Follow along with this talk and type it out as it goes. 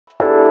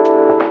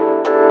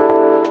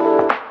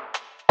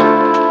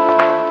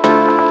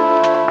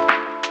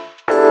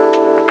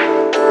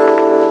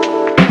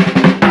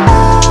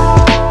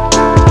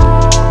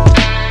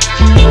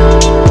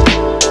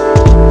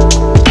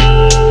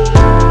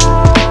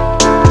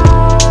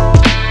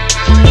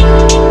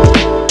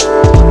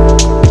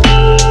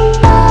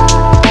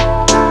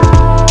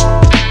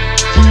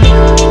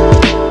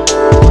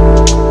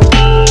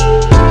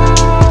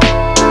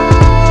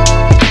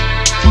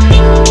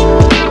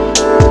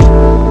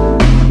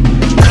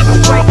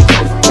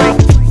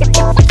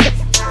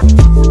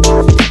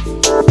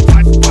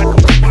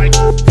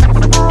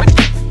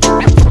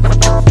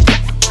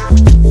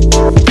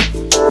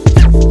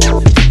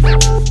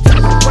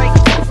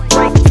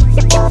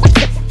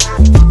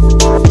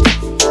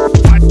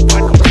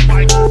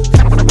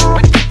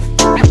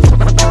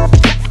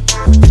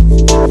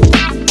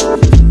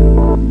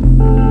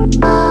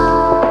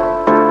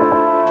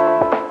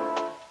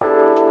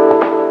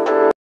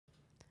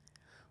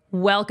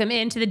welcome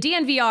into the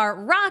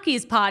DNVR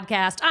Rockies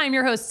Podcast. I'm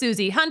your host,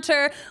 Suzie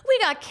Hunter. We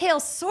got Kale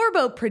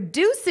Sorbo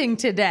producing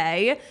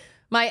today,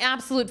 my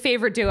absolute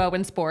favorite duo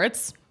in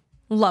sports.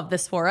 Love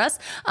this for us.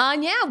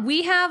 Yeah,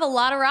 we have a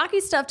lot of Rocky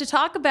stuff to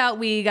talk about.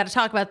 We got to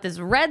talk about this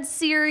Reds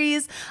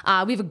series.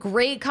 We have a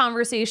great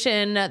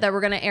conversation that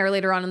we're going to air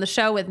later on in the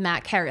show with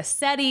Matt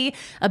Carasiti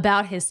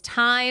about his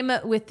time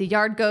with the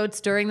Yard Goats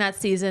during that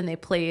season. They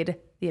played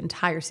the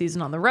entire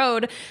season on the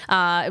road.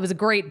 It was a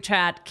great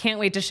chat. Can't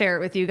wait to share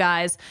it with you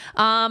guys.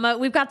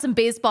 We've got some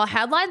baseball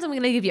headlines. I'm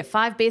going to give you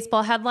 5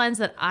 baseball headlines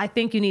that I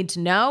think you need to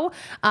know.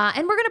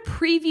 And we're going to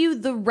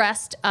preview the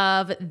rest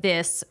of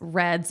this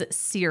Reds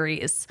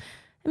series.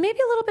 And maybe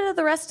a little bit of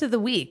the rest of the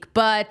week.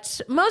 But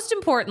most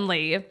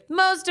importantly,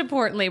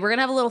 we're going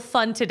to have a little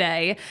fun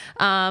today.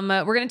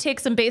 We're going to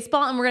take some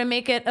baseball and we're going to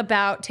make it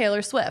about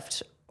Taylor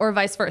Swift or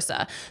vice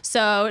versa.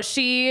 So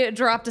she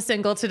dropped a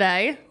single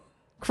today.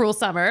 Cruel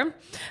Summer.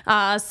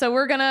 So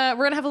we're gonna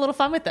have a little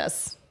fun with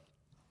this.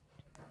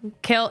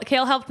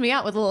 Kale helped me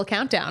out with a little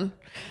countdown.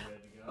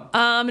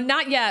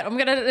 Not yet. I'm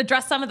gonna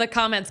address some of the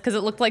comments because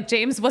it looked like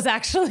James was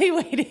actually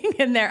waiting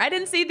in there. I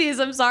didn't see these.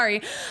 I'm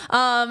sorry.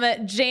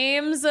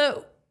 James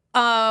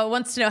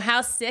wants to know, how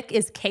sick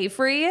is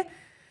K-Free?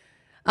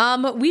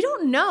 We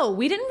don't know.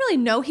 We didn't really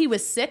know he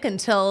was sick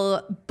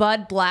until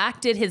Bud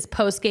Black did his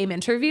post-game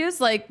interviews.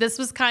 Like, this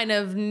was kind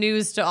of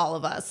news to all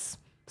of us.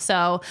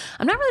 So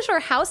I'm not really sure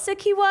how sick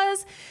he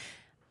was.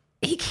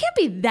 He can't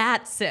be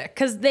that sick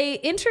because they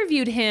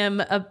interviewed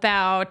him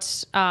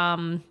about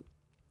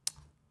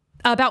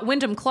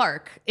Wyndham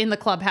Clark in the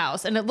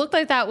clubhouse, and it looked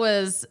like that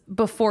was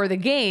before the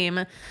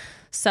game.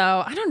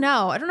 So I don't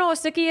know. I don't know how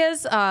sick he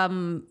is.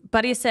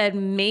 Buddy said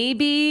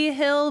maybe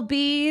he'll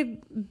be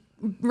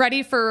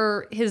ready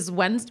for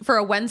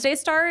a Wednesday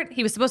start.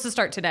 He was supposed to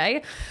start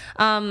today.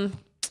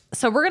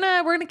 So we're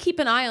gonna keep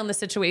an eye on the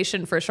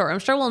situation for sure. I'm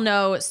sure we'll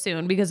know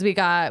soon because we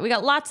got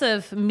lots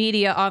of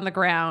media on the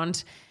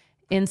ground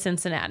in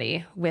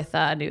Cincinnati with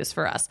news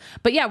for us.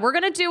 But yeah, we're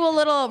gonna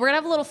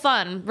have a little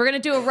fun. We're gonna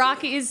do a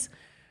Rockies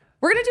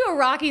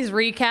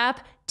recap,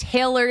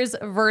 Taylor's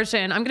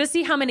version. I'm gonna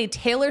see how many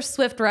Taylor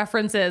Swift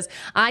references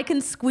I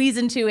can squeeze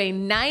into a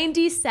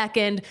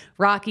 90-second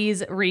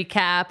Rockies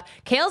recap.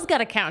 Kale's got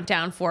a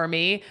countdown for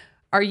me.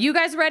 Are you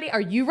guys ready? Are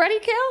you ready,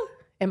 Kale?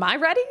 Am I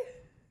ready?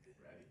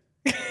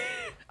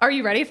 Are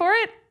you ready for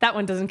it? That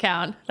one doesn't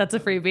count. That's a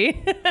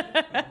freebie.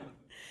 Let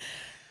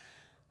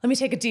me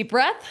take a deep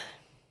breath.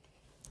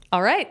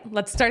 All right,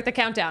 let's start the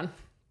countdown.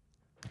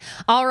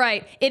 All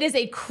right, it is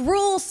a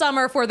cruel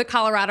summer for the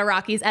Colorado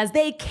Rockies as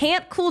they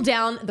can't cool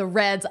down the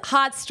Reds'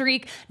 hot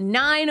streak.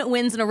 9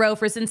 wins in a row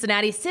for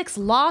Cincinnati, 6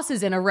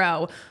 losses in a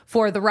row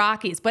for the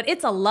Rockies. But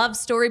it's a love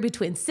story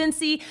between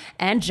Cincy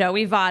and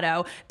Joey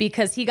Votto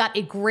because he got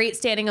a great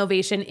standing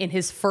ovation in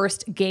his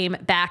first game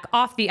back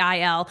off the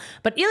IL.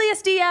 But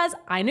Elias Diaz,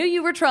 I knew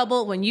you were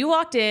trouble when you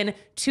walked in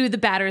to the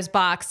batter's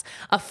box.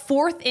 A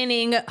 4th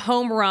inning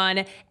home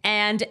run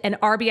and an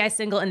RBI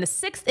single in the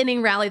 6th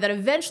inning rally that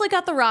eventually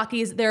got the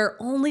Rockies their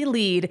only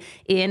lead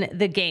in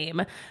the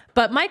game.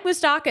 But Mike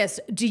Moustakas,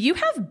 do you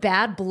have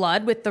bad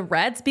blood with the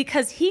Reds?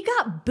 Because he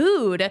got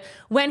booed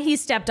when he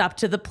stepped up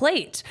to the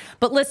plate.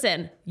 But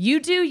listen, you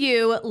do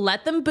you,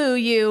 let them boo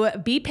you,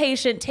 be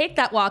patient, take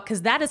that walk,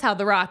 because that is how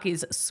the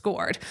Rockies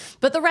scored.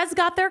 But the Reds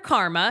got their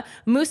karma.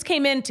 Moose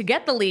came in to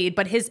get the lead,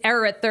 but his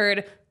error at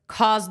third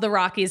caused the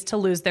Rockies to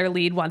lose their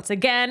lead once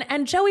again.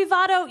 And Joey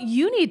Votto,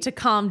 you need to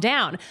calm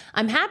down.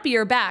 I'm happy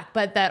you're back,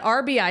 but that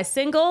RBI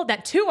single,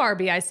 that 2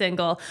 RBI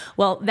single,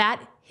 well,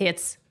 that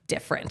hits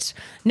different.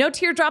 No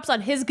teardrops on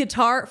his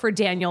guitar for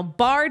Daniel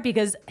Bard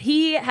because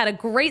he had a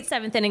great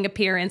 7th inning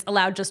appearance,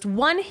 allowed just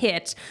 1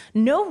 hit,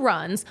 no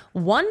runs,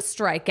 1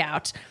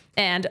 strikeout.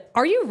 And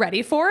are you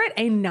ready for it?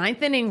 A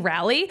 9th inning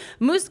rally.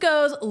 Moose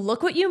goes,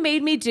 look what you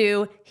made me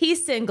do. He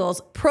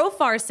singles,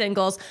 Profar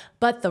singles,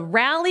 but the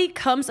rally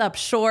comes up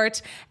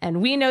short.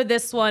 And we know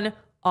this one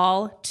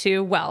all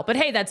too well. But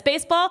hey, that's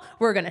baseball.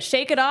 We're going to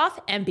shake it off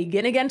and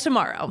begin again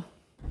tomorrow.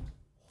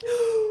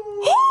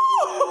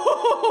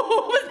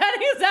 Was that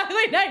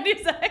exactly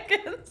 90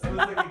 seconds? That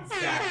was like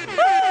exactly.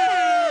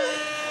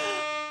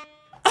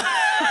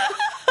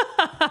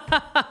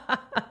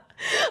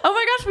 Oh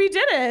my gosh, we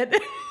did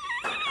it.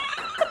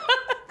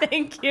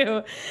 Thank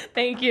you.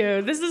 Thank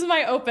you. This is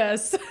my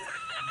opus.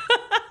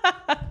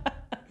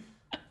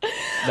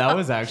 That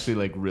was actually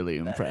like really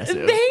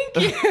impressive.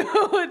 Thank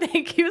you.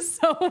 Thank you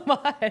so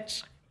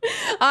much.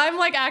 I'm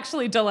like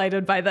actually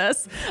delighted by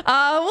this.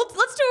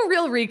 Let's do a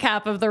real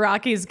recap of the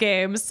Rockies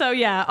game. So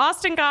yeah,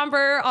 Austin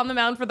Gomber on the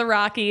mound for the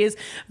Rockies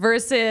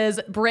versus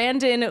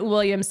Brandon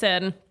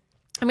Williamson.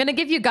 I'm going to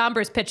give you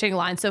Gomber's pitching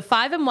line. So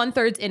 5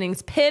 1/3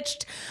 innings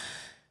pitched,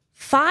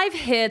 5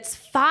 hits,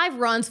 5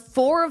 runs,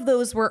 4 of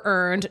those were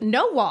earned,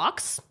 no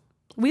walks.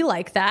 We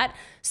like that.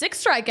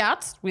 6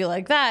 strikeouts. We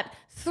like that.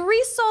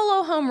 3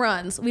 solo home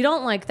runs. We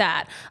don't like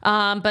that.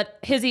 But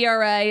his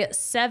ERA,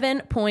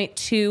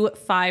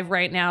 7.25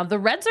 right now. The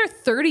Reds are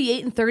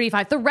 38 and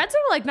 35. The Reds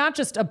are like not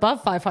just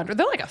above 500.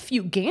 They're like a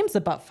few games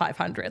above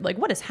 500. Like,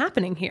 what is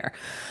happening here?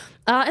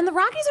 And the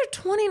Rockies are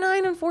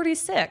 29 and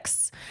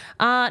 46.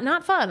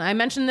 Not fun. I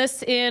mentioned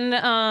this in,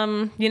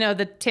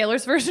 the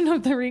Taylor's version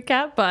of the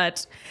recap,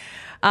 but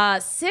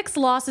 6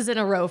 losses in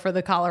a row for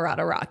the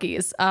Colorado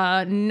Rockies.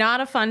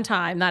 Not a fun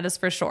time, that is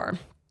for sure.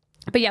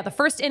 But yeah, the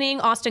first inning,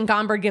 Austin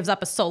Gomber gives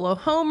up a solo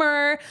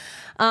homer.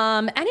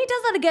 And he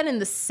does that again in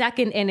the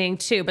second inning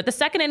too. But the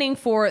second inning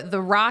for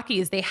the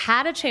Rockies, they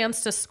had a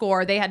chance to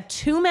score. They had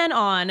 2 men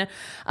on,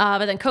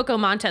 but then Coco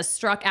Montes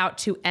struck out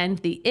to end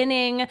the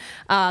inning.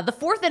 The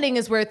fourth inning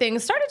is where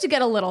things started to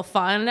get a little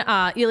fun.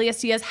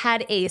 Elias Diaz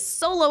had a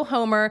solo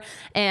homer,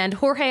 and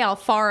Jorge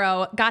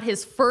Alfaro got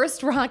his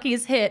first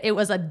Rockies hit. It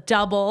was a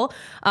double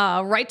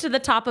right to the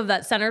top of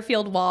that center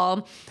field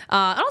wall.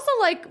 And also,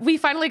 we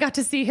finally got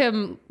to see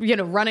him,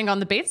 running on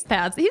the base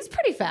paths. He's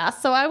pretty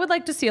fast, so I would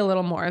like to see a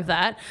little more of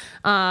that.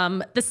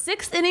 The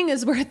 6th inning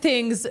is where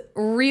things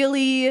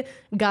really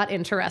got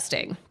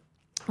interesting.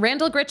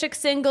 Randall Grichuk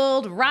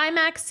singled,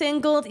 Rymack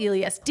singled,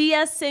 Elias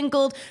Diaz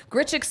singled,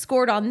 Grichuk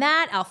scored on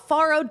that,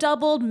 Alfaro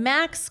doubled,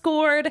 Max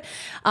scored,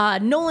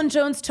 Nolan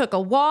Jones took a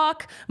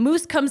walk,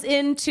 Moose comes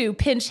in to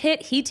pinch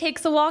hit, he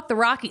takes a walk, the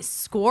Rockies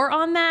score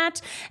on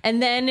that,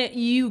 and then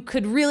you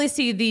could really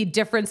see the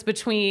difference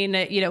between,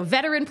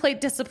 veteran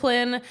plate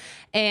discipline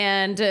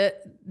and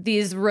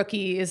these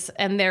rookies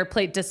and their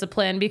plate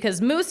discipline,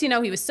 because Moose, he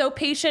was so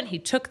patient. He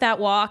took that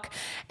walk.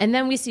 And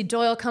then we see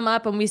Doyle come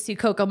up and we see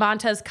Coco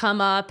Montes come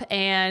up,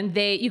 and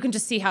you can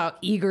just see how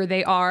eager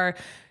they are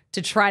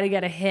to try to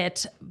get a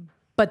hit.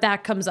 But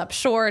that comes up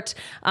short.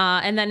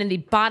 And then in the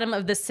bottom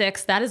of the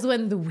 6th, that is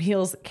when the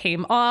wheels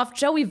came off.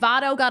 Joey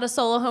Votto got a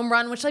solo home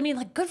run, which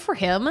good for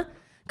him.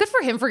 Good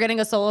for him for getting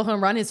a solo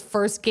home run his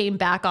first game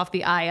back off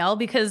the IL,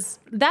 because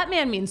that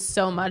man means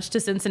so much to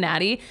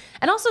Cincinnati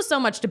and also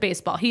so much to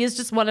baseball. He is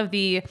just one of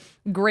the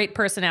great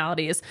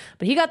personalities.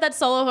 But he got that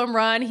solo home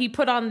run. He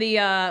put on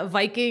the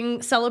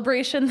Viking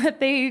celebration that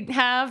they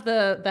have,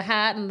 the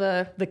hat and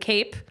the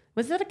cape.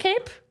 Was that a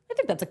cape? I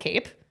think that's a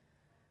cape.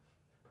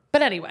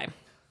 But anyway,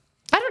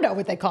 I don't know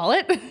what they call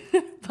it.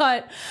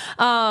 But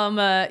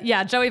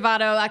Joey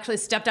Votto actually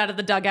stepped out of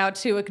the dugout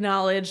to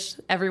acknowledge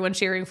everyone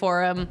cheering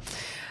for him.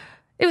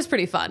 It was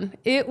pretty fun.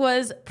 It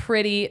was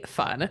pretty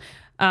fun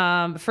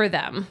for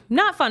them.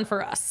 Not fun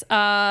for us.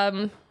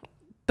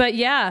 But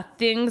yeah,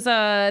 things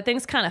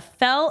kind of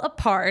fell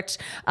apart.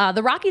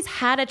 The Rockies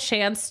had a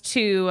chance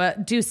to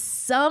do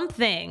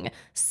something in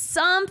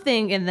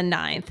the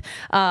 9th.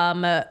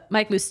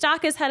 Mike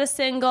Moustakas had a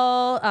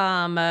single.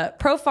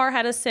 Profar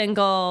had a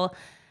single.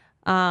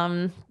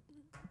 But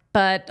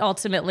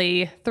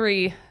ultimately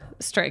 3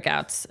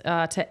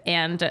 strikeouts to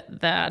end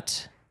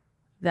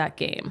that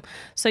game.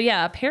 So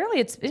yeah, apparently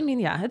it's been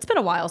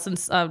a while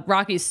since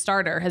Rocky's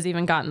starter has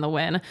even gotten the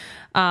win.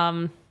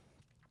 But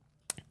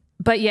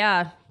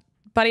yeah,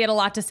 Buddy had a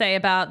lot to say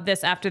about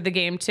this after the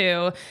game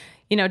too.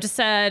 Just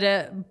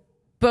said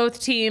both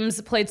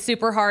teams played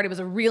super hard. It was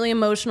a really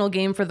emotional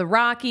game for the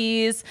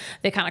Rockies.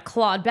 They kind of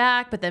clawed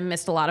back, but then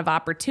missed a lot of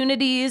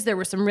opportunities. There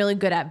were some really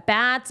good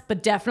at-bats,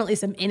 but definitely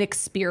some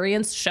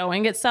inexperience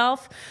showing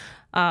itself,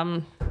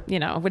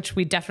 which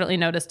we definitely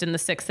noticed in the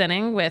 6th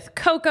inning with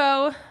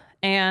Coco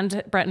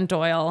and Brenton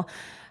Doyle.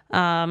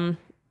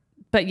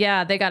 But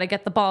yeah, they got to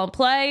get the ball in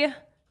play,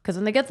 because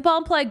when they get the ball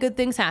in play, good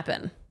things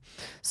happen.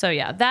 So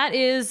yeah, that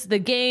is the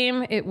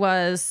game. It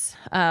was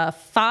a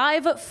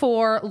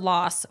 5-4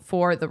 loss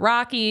for the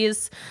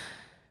Rockies.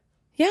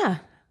 Yeah,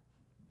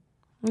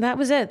 that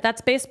was it.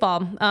 That's baseball.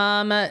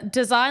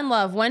 Design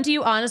Love, when do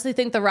you honestly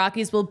think the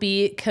Rockies will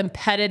be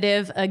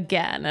competitive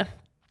again?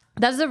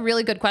 That's a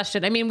really good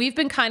question. I mean, we've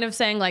been kind of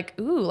saying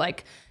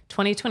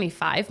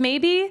 2025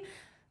 maybe.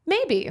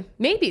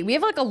 Maybe. We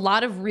have a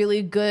lot of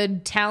really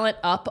good talent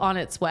up on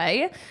its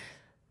way.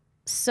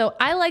 So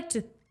I like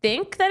to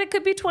think that it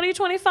could be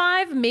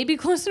 2025, maybe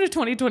closer to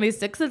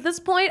 2026 at this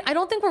point. I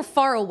don't think we're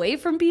far away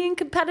from being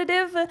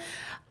competitive.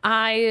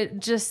 I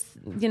just,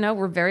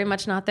 we're very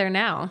much not there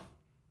now.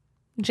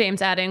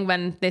 James adding,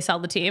 when they sell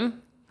the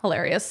team.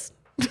 Hilarious.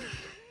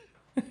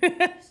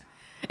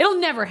 It'll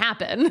never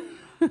happen.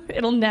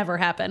 It'll never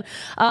happen.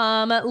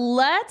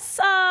 Let's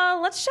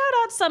shout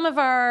out some of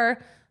our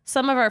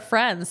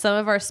friends, some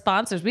of our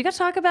sponsors. We got to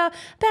talk about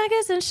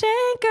Backus and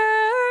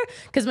Schenker,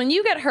 because when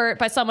you get hurt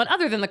by someone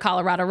other than the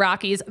Colorado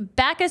Rockies,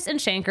 Backus and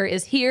Schenker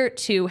is here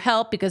to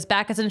help, because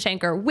Backus and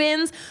Schenker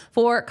wins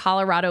for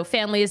Colorado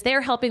families.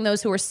 They're helping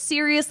those who are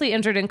seriously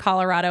injured in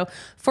Colorado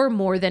for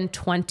more than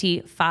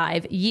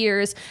 25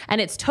 years, and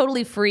it's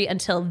totally free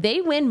until they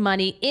win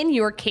money in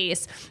your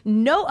case.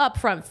 No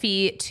upfront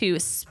fee to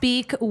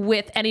speak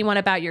with anyone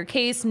about your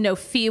case. No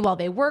fee while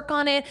they work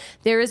on it.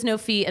 There is no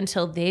fee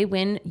until they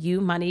win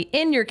you money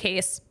in your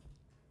case.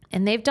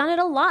 And they've done it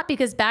a lot,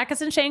 because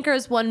Backus and Schenker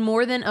has won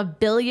more than $1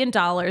 billion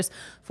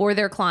for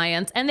their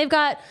clients. And they've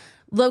got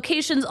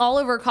locations all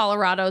over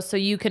Colorado, so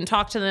you can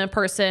talk to them in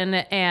person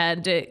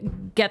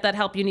and get that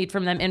help you need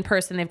from them in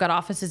person. They've got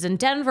offices in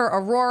Denver,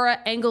 Aurora,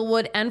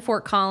 Englewood, and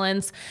Fort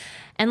Collins.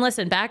 And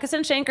listen, Backus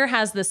and Schenker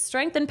has the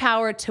strength and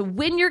power to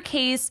win your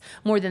case.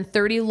 More than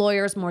 30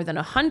 lawyers, more than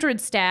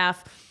 100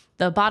 staff.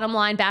 The bottom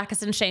line,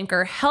 Backus and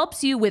Schenker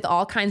helps you with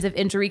all kinds of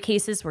injury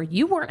cases where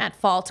you weren't at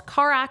fault.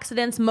 Car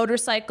accidents,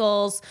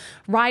 motorcycles,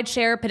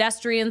 rideshare,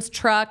 pedestrians,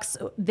 trucks.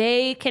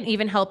 They can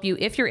even help you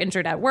if you're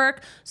injured at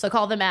work. So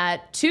call them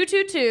at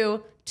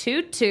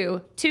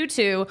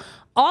 222-2222.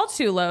 All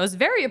two lows,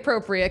 very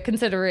appropriate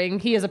considering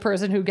he is a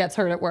person who gets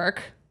hurt at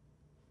work.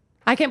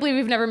 I can't believe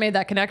we've never made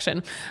that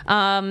connection.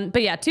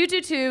 But yeah,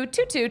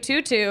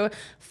 222-2222.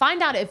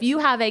 Find out if you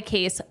have a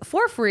case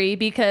for free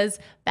because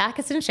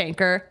Backus and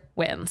Schenker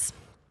wins.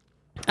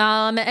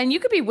 And you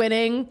could be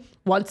winning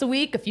once a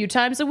week, a few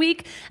times a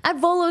week at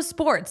Volo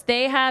Sports.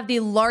 They have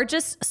the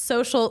largest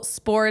social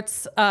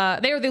sports,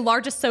 they are the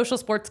largest social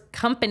sports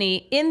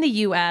company in the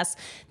US.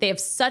 They have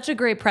such a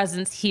great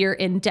presence here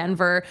in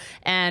Denver,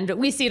 and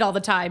we see it all the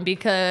time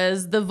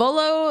because the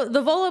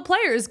Volo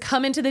players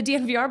come into the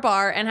DNVR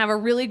bar and have a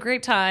really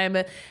great time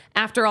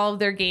after all of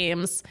their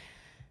games.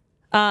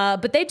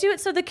 But they do it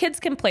so the kids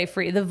can play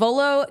free. The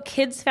Volo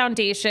Kids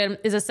Foundation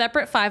is a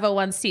separate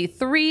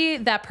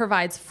 501c3 that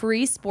provides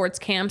free sports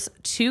camps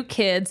to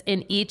kids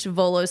in each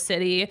Volo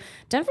city.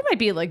 Denver might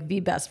be like the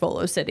best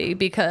Volo city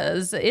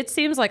because it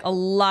seems like a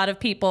lot of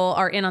people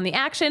are in on the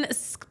action,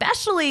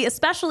 especially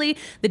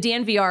the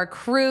DNVR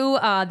crew.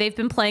 They've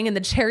been playing in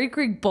the Cherry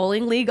Creek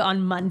Bowling League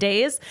on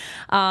Mondays.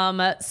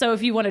 So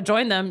if you want to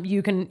join them,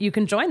 you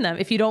can join them.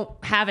 If you don't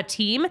have a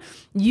team,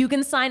 you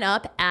can sign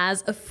up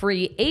as a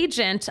free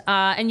agent.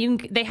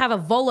 And they have a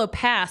Volo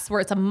Pass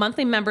where it's a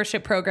monthly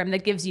membership program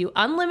that gives you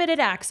unlimited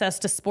access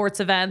to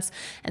sports events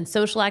and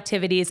social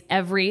activities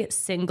every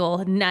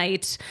single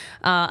night.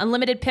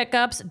 Unlimited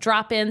pickups,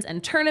 drop-ins,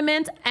 and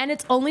tournaments. And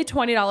it's only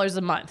 $20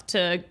 a month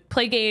to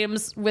play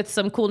games with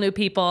some cool new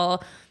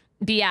people,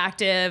 be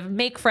active,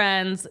 make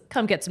friends,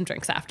 come get some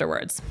drinks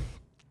afterwards.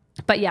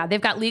 But yeah, they've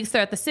got leagues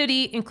throughout the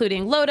city,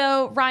 including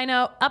Lodo,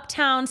 Rhino,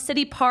 Uptown,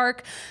 City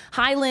Park,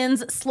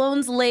 Highlands,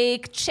 Sloan's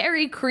Lake,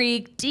 Cherry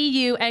Creek,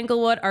 DU,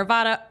 Englewood,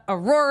 Arvada,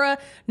 Aurora,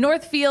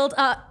 Northfield,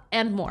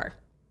 and more.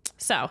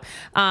 So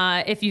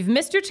if you've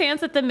missed your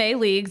chance at the May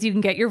leagues, you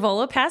can get your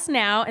Volo Pass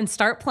now and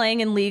start playing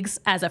in leagues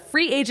as a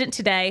free agent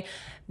today.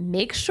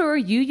 Make sure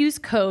you use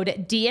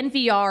code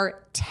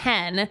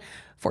DNVR10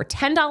 for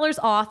 $10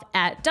 off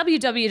at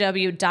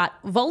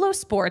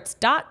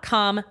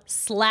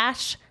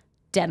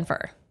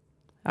www.volosports.com/Denver.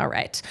 All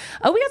right.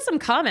 Oh, we got some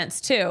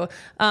comments too.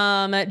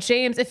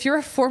 James, if you're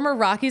a former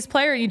Rockies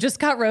player, you just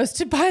got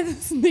roasted by the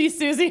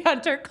Suzie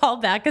Hunter, call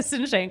Backus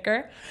and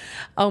Schenker.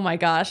 Oh my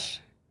gosh.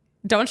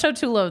 Don't show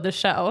Tulo the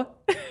show.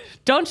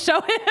 Don't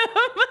show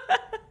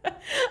him.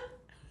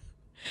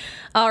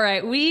 All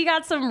right. We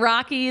got some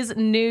Rockies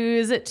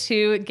news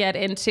to get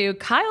into.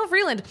 Kyle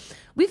Freeland.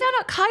 We found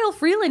out Kyle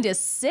Freeland is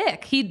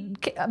sick.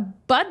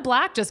 Bud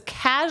Black just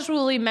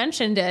casually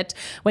mentioned it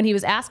when he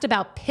was asked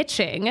about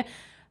pitching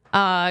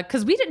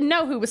because we didn't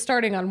know who was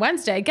starting on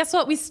Wednesday. Guess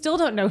what? We still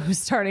don't know who's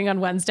starting on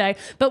Wednesday,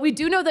 but we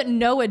do know that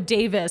Noah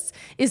Davis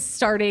is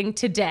starting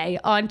today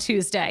on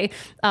Tuesday.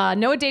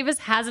 Noah Davis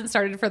hasn't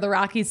started for the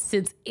Rockies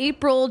since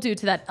April due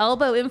to that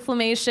elbow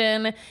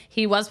inflammation.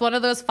 He was one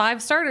of those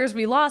 5 starters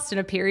we lost in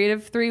a period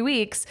of 3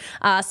 weeks.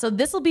 So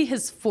this will be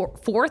his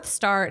fourth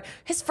start.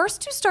 His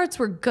first 2 starts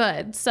were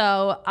good.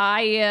 So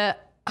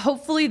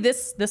hopefully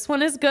this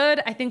one is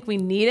good. I think we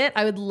need it.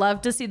 I would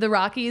love to see the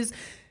Rockies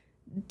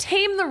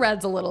tame the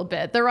Reds a little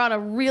bit. They're on a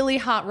really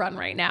hot run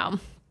right now.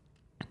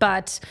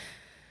 But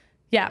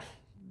yeah,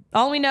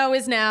 all we know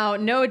is now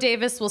Noah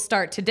Davis will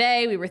start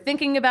today. We were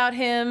thinking about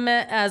him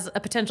as a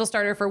potential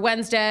starter for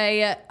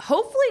Wednesday.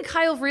 Hopefully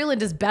Kyle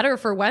Freeland is better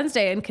for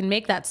Wednesday and can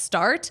make that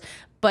start.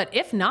 But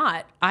if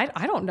not,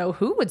 I don't know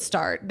who would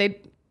start. I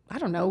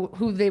don't know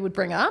who they would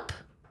bring up.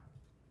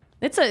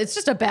 It's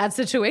just a bad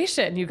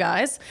situation, you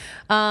guys.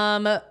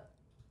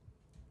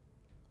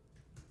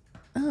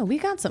 Oh, we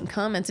got some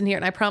comments in here,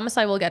 and I promise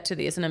I will get to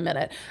these in a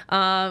minute.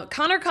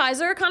 Connor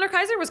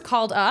Kaiser was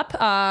called up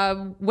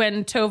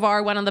when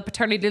Tovar went on the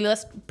paternity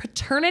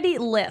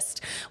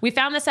list. We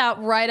found this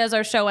out right as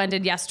our show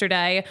ended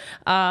yesterday,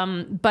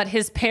 but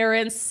his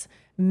parents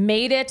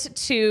made it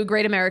to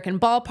Great American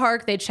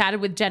Ballpark. They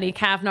chatted with Jenny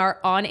Kavnar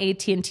on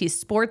AT&T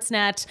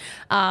Sportsnet,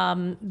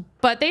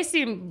 but they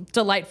seem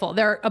delightful.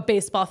 They're a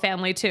baseball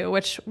family too,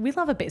 which we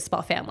love a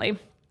baseball family.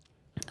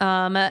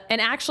 And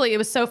actually, it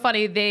was so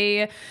funny.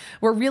 They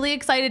were really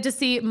excited to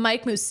see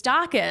Mike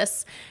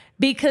Moustakas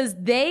because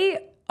they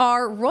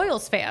are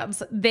Royals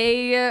fans.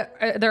 They're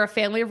a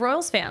family of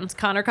Royals fans.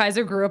 Connor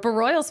Kaiser grew up a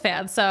Royals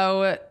fan,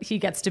 so he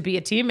gets to be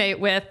a teammate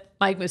with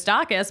Mike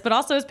Moustakas, but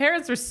also his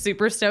parents were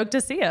super stoked to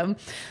see him.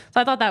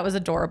 So I thought that was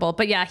adorable.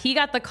 But yeah, he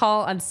got the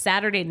call on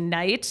Saturday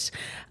night,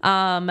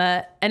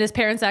 and his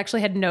parents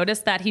actually had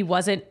noticed that he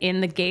wasn't in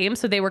the game,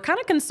 so they were kind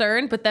of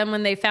concerned. But then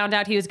when they found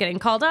out he was getting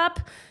called up,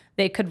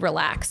 they could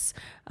relax.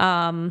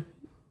 But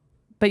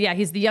yeah,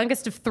 he's the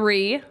youngest of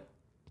 3.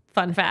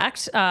 Fun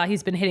fact,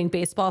 he's been hitting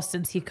baseball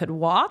since he could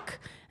walk,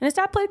 and his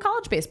dad played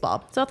college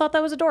baseball. So I thought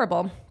that was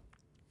adorable.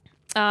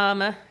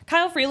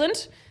 Kyle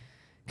Freeland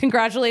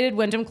congratulated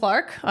Wyndham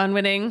Clark on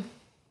winning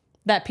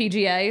that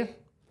PGA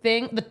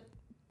thing.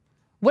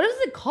 What is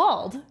it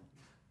called?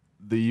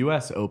 The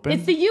U.S. Open?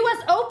 It's the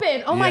U.S.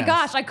 Open. Oh my Yes.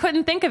 gosh, I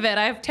couldn't think of it.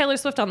 I have Taylor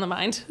Swift on the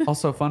mind.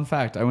 Also, fun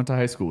fact, I went to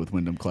high school with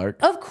Wyndham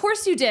Clark. Of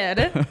course you did.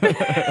 Of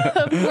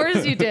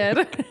course you did.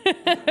 You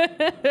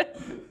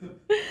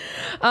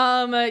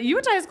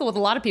went to high school with a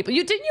lot of people.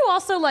 Didn't you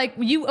also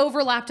you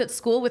overlapped at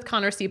school with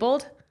Connor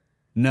Siebold?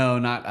 No,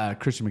 not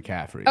Christian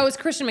McCaffrey. Oh, it was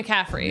Christian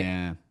McCaffrey.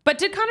 Yeah. But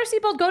did Connor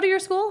Siebold go to your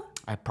school?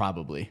 I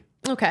probably.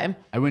 Okay.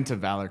 I went to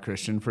Valor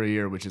Christian for a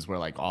year, which is where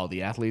all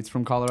the athletes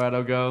from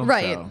Colorado go.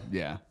 Right. So,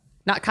 yeah.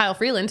 Not Kyle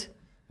Freeland.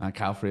 Not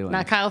Kyle Freeland.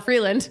 Not Kyle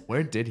Freeland.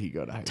 Where did he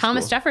go to high school?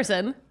 Thomas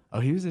Jefferson. Oh,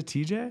 he was a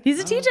TJ? He's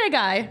a TJ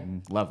guy.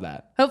 Love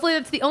that. Hopefully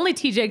that's the only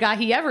TJ guy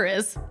he ever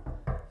is.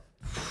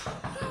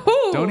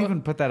 Don't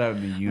even put that out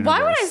in the universe.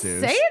 Why would I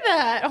Suze. say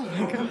that? Oh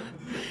my God.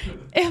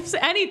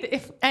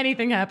 If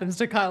anything happens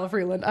to Kyle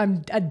Freeland,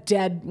 I'm a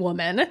dead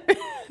woman.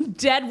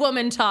 Dead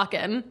woman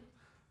talking.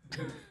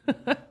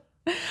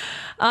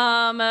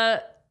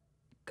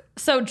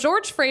 So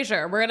George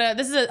Frazier,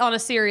 this is on a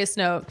serious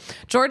note.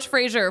 George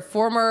Frazier,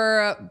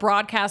 former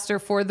broadcaster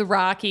for the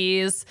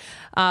Rockies,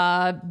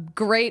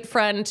 great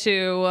friend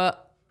to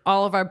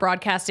all of our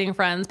broadcasting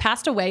friends,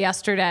 passed away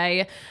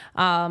yesterday.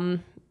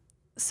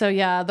 So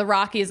yeah, the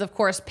Rockies, of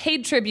course,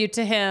 paid tribute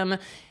to him.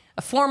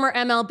 A former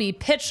MLB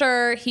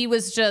pitcher. He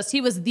was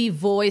the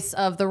voice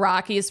of the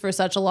Rockies for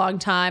such a long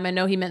time. I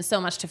know he meant so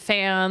much to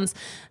fans,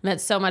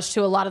 meant so much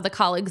to a lot of the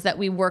colleagues that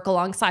we work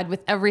alongside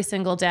with every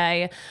single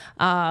day.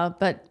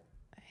 But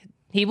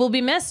he will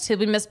be missed. He'll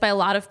be missed by a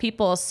lot of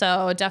people.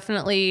 So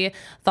definitely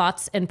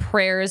thoughts and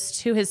prayers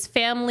to his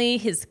family,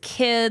 his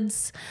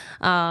kids,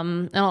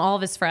 and all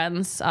of his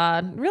friends.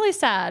 Really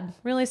sad,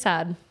 really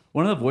sad.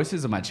 One of the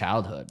voices of my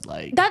childhood,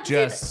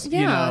 as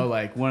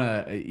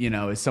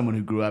someone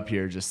who grew up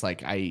here,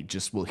 I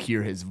just will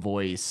hear his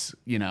voice,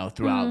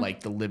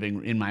 throughout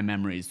in my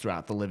memories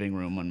throughout the living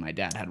room when my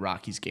dad had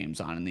Rockies games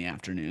on in the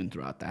afternoon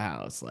throughout the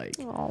house,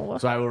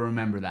 so I will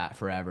remember that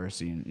forever.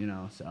 So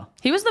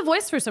he was the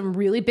voice for some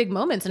really big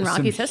moments in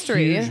Rockies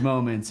history. Huge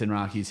moments in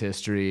Rockies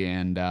history,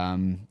 and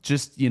the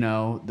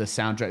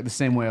soundtrack, the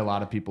same way a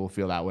lot of people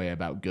feel that way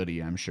about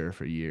Goody, I'm sure,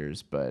 for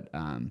years, but.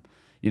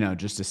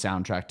 Just a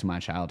soundtrack to my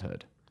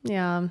childhood.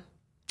 Yeah.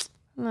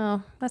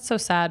 No, that's so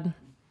sad.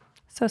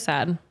 So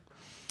sad.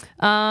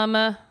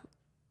 All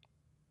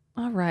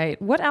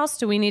right. What else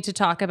do we need to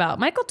talk about?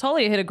 Michael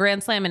Toglia hit a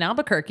grand slam in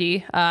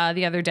Albuquerque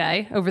the other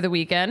day, over the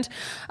weekend.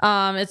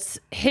 It's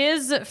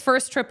his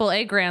first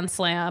AAA grand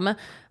slam.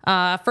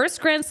 First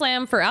grand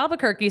slam for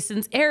Albuquerque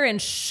since Aaron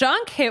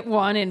Schunk hit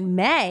one in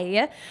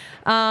May.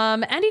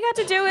 And he got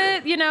to do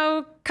it,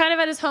 kind of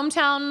at his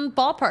hometown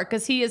ballpark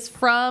because he is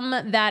from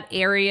that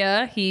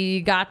area.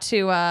 He got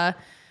to,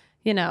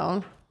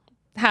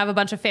 have a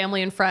bunch of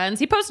family and friends.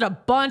 He posted a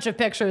bunch of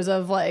pictures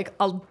of a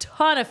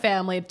ton of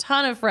family, a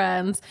ton of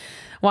friends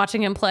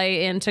watching him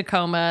play in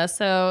Tacoma.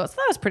 So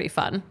that was pretty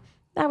fun.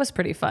 That was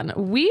pretty fun.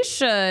 We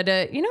should,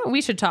 what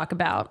we should talk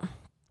about?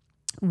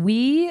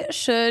 We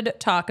should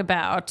talk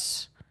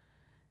about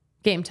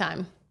Game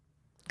Time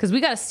because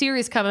we got a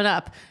series coming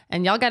up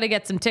and y'all got to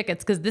get some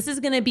tickets because this is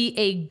going to be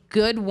a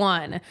good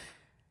one.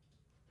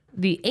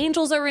 The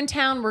Angels are in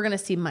town. We're going to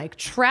see Mike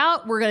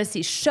Trout. We're going to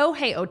see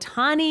Shohei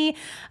Ohtani.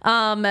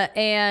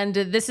 And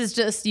this is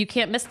just, you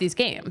can't miss these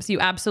games. You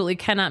absolutely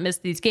cannot miss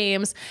these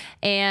games.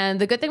 And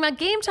the good thing about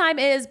Game Time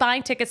is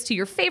buying tickets to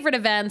your favorite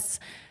events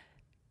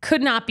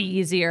could not be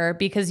easier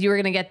because you are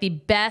going to get the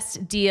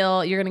best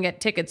deal. You're going to get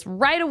tickets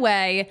right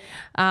away.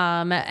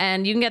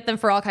 And you can get them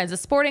for all kinds of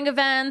sporting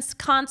events,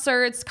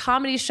 concerts,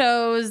 comedy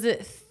shows,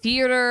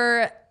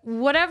 theater,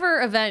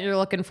 whatever event you're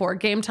looking for.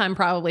 Game Time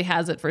probably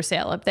has it for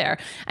sale up there.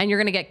 And you're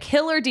going to get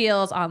killer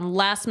deals on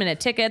last minute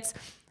tickets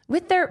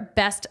with their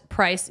best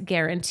price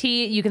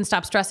guarantee. You can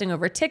stop stressing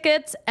over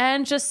tickets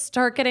and just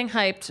start getting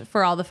hyped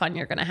for all the fun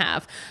you're going to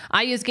have.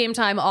 I use Game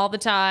Time all the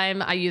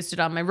time. I used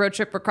it on my road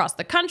trip across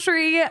the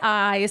country.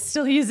 I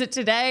still use it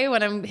today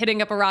when I'm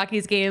hitting up a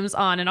Rockies games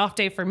on an off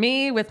day for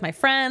me with my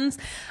friends.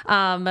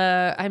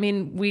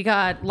 We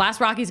got last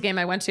Rockies game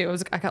I went to,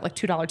 I got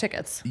 $2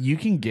 tickets. You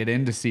can get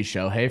in to see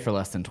Shohei for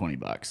less than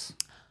 $20,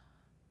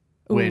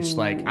 which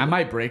I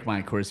might break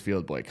my Coors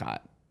Field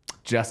boycott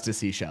just to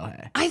see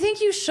Shohei. I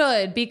think you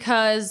should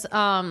because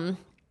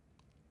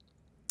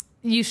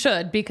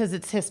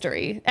it's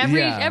history.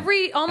 Every game.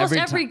 Every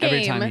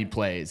time he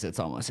plays, it's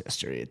almost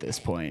history at this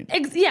point.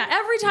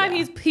 Every time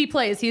he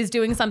plays, he's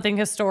doing something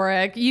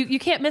historic. You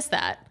can't miss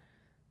that.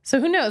 So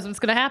who knows what's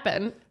going to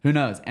happen? Who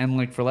knows?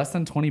 And for less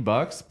than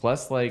 $20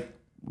 plus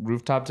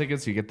rooftop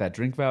tickets, you get that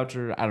drink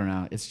voucher. I don't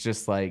know. It's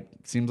just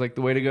seems like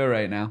the way to go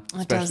right now,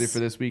 especially for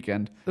this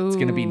weekend. Ooh. It's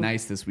going to be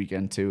nice this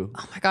weekend too.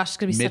 Oh my gosh, it's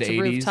going to be such a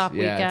rooftop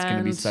weekend. Yeah, it's going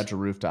to be such a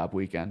rooftop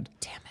weekend.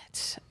 Damn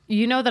it.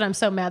 You know that I'm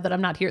so mad that I'm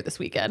not here this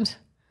weekend.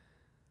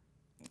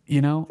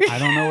 you know, I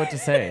don't know what to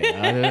say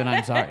other than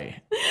I'm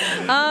sorry.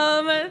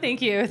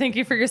 Thank you. Thank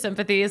you for your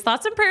sympathies.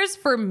 Thoughts and prayers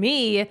for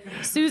me,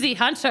 Suzie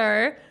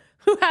Hunter,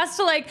 who has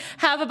to like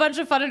have a bunch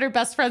of fun at her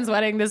best friend's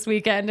wedding this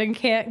weekend and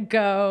can't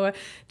go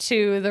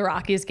to the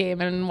Rockies game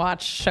and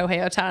watch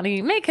Shohei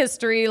Ohtani make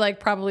history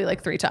probably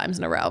 3 times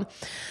in a row.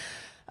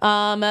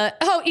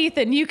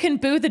 Ethan, you can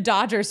boo the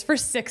Dodgers for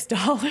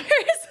 $6.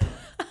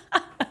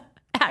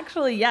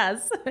 Actually,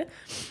 yes.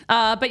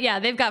 But yeah,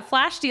 they've got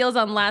flash deals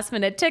on last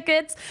minute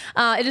tickets.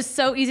 It is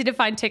so easy to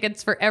find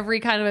tickets for every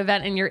kind of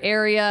event in your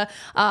area.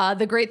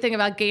 The great thing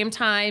about Game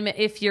Time,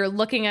 if you're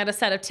looking at a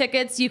set of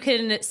tickets, you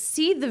can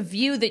see the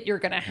view that you're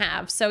going to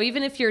have. So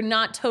even if you're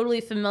not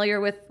totally familiar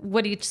with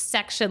what each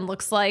section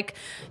looks like,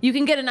 you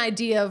can get an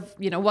idea of,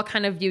 what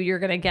kind of view you're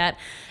going to get.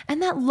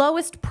 And that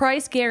lowest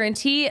price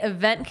guarantee,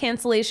 event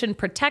cancellation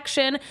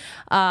protection,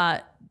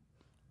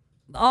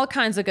 all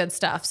kinds of good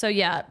stuff. So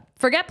yeah,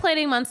 forget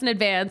planning months in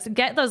advance.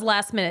 Get those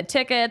last minute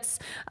tickets.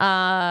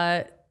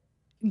 Get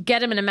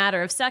them in a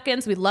matter of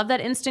seconds. We love that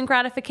instant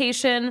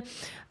gratification.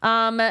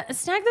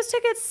 Snag those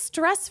tickets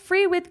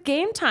stress-free with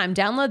Game Time.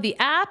 Download the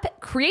app,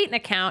 create an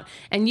account,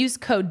 and use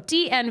code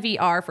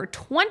DNVR for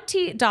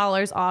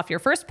 $20 off your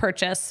first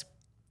purchase.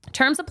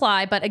 Terms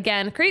apply, but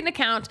again, create an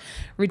account,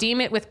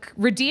 redeem it with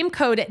redeem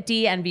code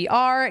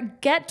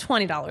DNVR, get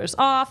 $20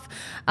 off,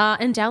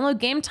 and download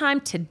Game Time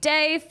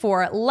today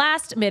for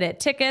last minute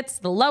tickets,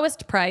 the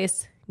lowest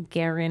price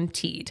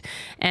guaranteed.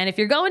 And if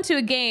you're going to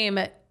a game,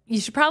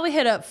 you should probably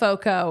hit up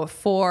FOCO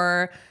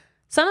for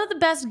some of the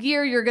best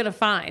gear you're going to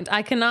find.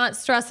 I cannot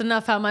stress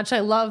enough how much I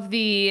love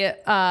the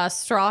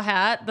straw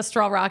hat, the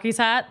Straw Rockies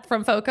hat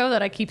from FOCO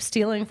that I keep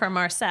stealing from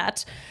our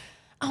set.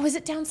 Oh, is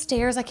it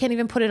downstairs? I can't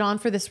even put it on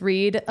for this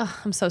read.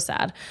 Oh, I'm so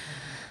sad.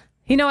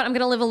 You know what? I'm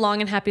going to live a long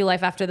and happy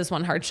life after this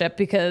one hardship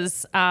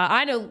because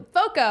I know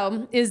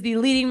FOCO is the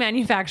leading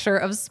manufacturer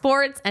of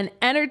sports and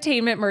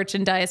entertainment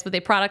merchandise with a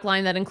product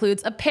line that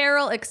includes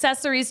apparel,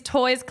 accessories,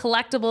 toys,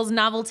 collectibles,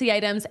 novelty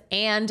items,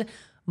 and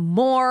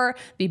more.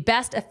 The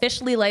best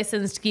officially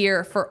licensed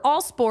gear for all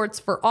sports,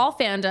 for all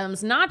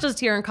fandoms, not just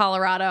here in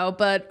Colorado,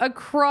 but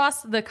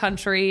across the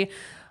country.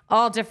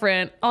 All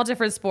different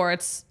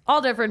sports, all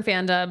different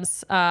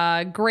fandoms,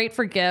 great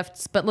for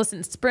gifts. But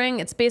listen, spring,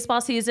 it's baseball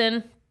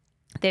season.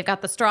 They've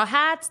got the straw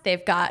hats.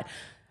 They've got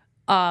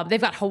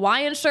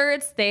Hawaiian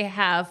shirts. They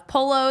have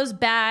polos,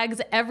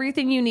 bags,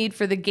 everything you need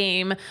for the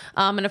game.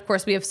 And of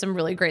course, we have some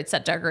really great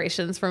set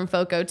decorations from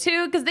FOCO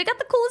too, because they got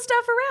the coolest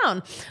stuff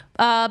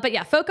around. But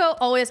yeah, FOCO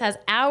always has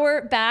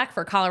our back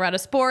for Colorado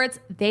sports.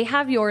 They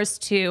have yours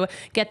too.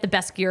 Get the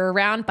best gear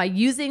around by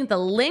using the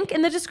link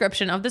in the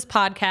description of this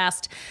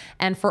podcast.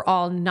 And for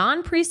all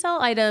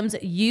non-presale items,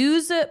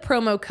 use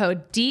promo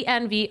code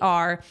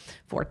DNVR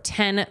for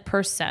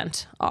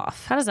 10%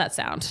 off. How does that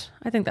sound?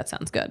 I think that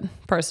sounds good,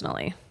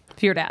 personally,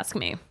 if you were to ask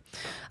me.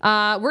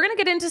 We're going to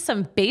get into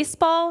some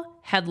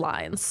baseball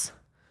headlines.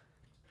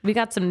 We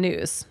got some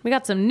news. We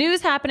got some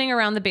news happening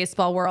around the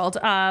baseball world.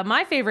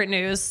 My favorite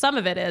news, some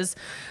of it is,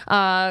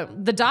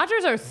 the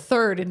Dodgers are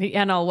 3rd in the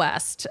NL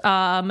West.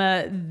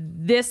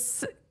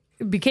 This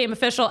became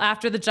official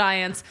after the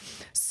Giants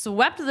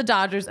swept the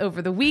Dodgers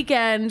over the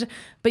weekend.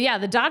 But yeah,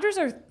 the Dodgers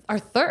are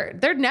 3rd.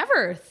 They're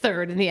never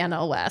 3rd in the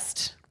NL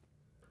West.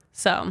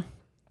 So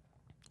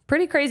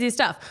pretty crazy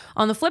stuff.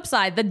 On the flip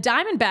side, the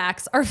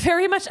Diamondbacks are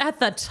very much at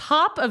the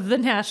top of the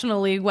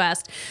National League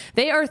West.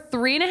 They are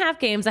 3.5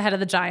 games ahead of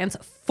the Giants,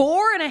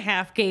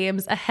 4.5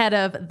 games ahead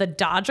of the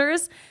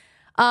Dodgers.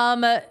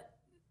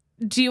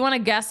 Do you want to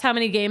guess how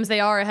many games they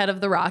are ahead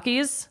of the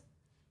Rockies?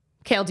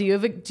 Kale, do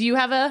you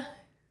have a?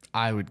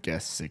 I would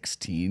guess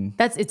 16.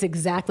 It's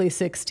exactly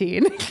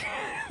 16.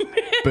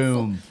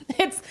 Boom.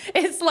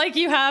 It's like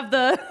you have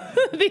the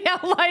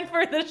outline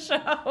for the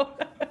show.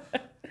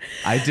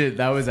 I did.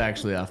 That was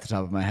actually off the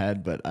top of my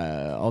head, but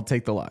I'll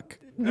take the luck.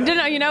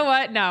 No, you know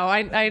what? No,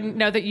 I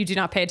know that you do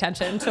not pay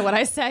attention to what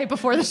I say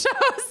before the show.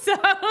 So,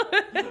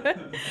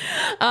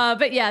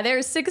 but yeah,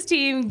 there's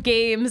 16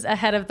 games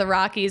ahead of the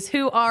Rockies,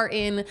 who are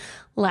in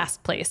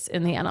last place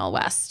in the NL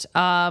West.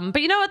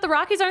 But you know what? The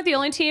Rockies aren't the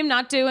only team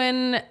not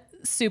doing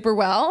super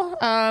well.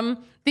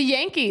 The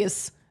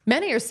Yankees,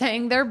 many are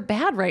saying they're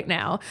bad right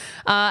now.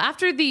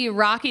 After the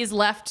Rockies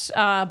left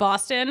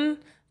Boston,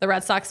 the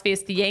Red Sox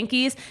faced the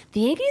Yankees. The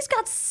Yankees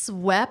got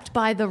swept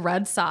by the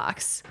Red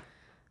Sox.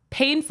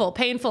 Painful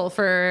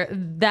for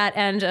that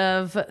end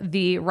of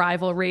the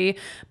rivalry.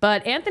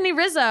 But Anthony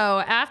Rizzo,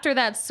 after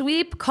that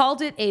sweep,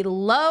 called it a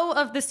low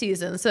of the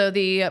season. So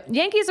the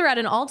Yankees are at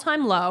an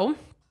all-time low.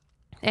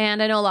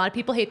 And I know a lot of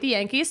people hate the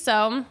Yankees,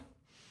 so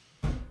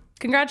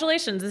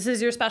congratulations. This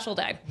is your special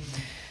day.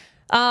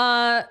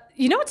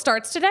 You know what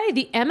starts today?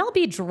 The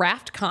MLB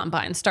Draft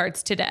Combine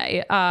starts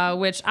today,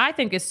 which I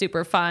think is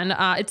super fun.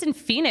 It's in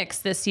Phoenix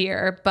this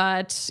year,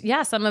 but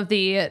yeah, some of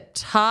the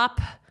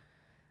top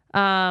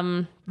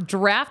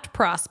draft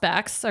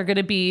prospects are going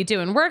to be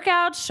doing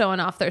workouts, showing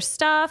off their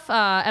stuff.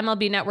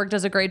 MLB Network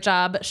does a great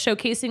job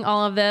showcasing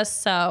all of this,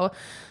 so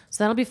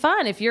that'll be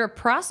fun. If you're a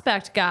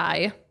prospect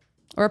guy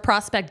or a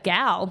prospect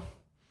gal,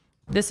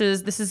 this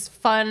is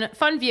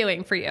fun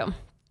viewing for you.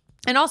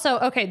 And also,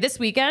 okay, this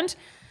weekend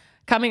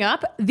coming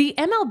up, the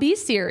MLB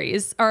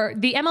series, or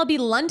the MLB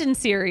London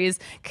series,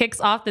 kicks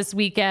off this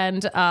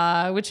weekend,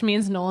 which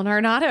means Nolan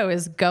Arenado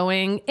is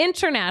going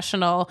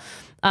international.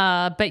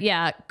 But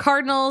yeah,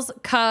 Cardinals,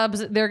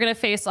 Cubs, they're going to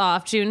face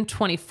off June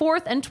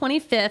 24th and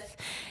 25th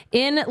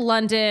in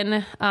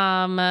London.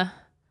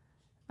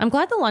 I'm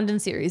glad the London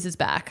series is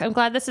back. I'm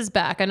glad this is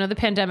back. I know the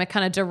pandemic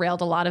kind of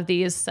derailed a lot of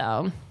these,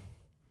 so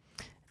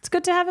it's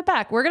good to have it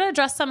back. We're going to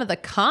address some of the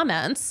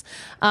comments.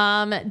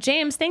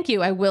 James, thank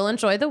you. I will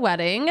enjoy the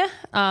wedding.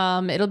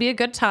 It'll be a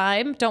good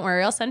time. Don't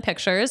worry, I'll send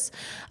pictures.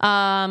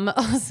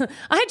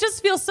 I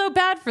just feel so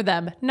bad for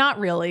them. Not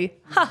really.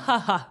 Ha ha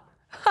ha.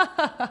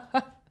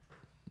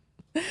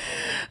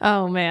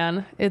 Oh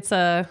man, it's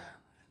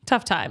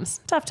tough times.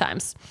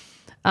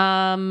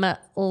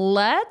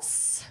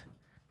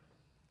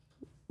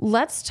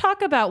 Let's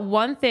talk about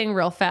one thing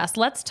real fast.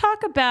 Let's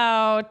talk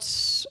about,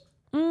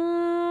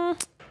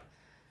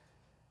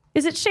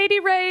 is it Shady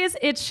Rays?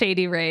 It's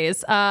Shady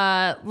Rays.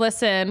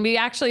 Listen, we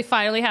actually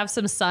finally have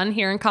some sun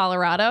here in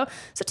Colorado.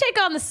 So take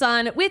on the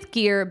sun with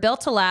gear built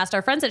to last.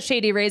 Our friends at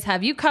Shady Rays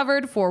have you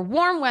covered for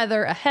warm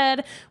weather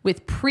ahead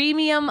with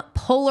premium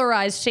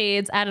polarized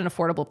shades at an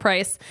affordable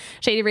price.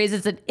 Shady Rays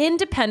is an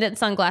independent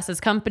sunglasses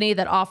company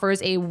that offers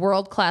a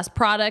world-class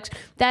product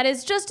that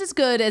is just as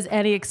good as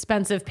any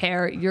expensive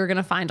pair you're going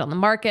to find on the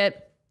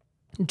market.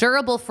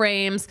 Durable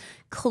frames,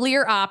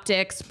 clear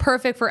optics,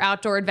 perfect for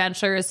outdoor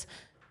adventures,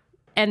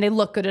 and they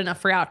look good enough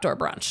for outdoor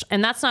brunch.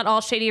 And that's not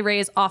all. Shady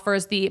Rays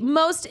offers the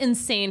most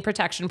insane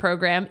protection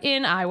program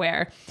in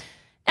eyewear.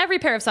 Every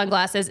pair of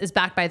sunglasses is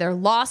backed by their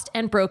lost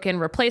and broken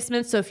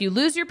replacements. So if you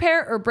lose your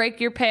pair or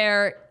break your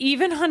pair,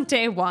 even on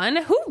day one,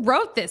 who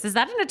wrote this? Is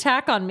that an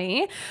attack on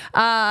me?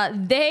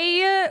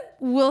 They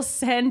will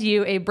send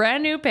you a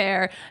brand new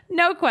pair,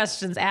 no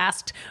questions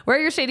asked.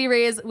 Wear your Shady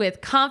Rays with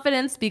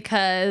confidence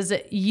because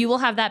you will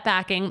have that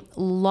backing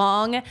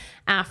long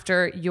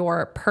after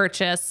your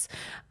purchase.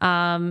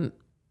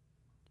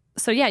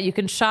 So yeah, you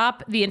can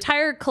shop the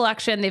entire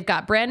collection. They've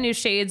got brand new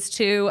shades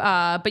too,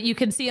 but you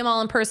can see them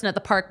all in person at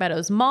the Park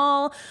Meadows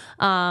Mall.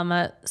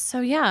 So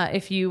yeah,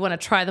 if you want to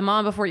try them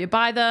on before you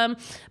buy them.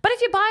 But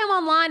if you buy them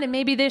online and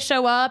maybe they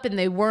show up and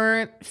they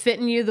weren't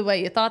fitting you the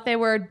way you thought they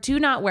were, do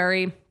not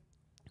worry.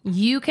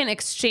 You can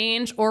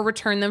exchange or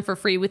return them for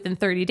free within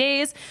 30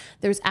 days.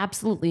 There's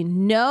absolutely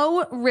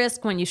no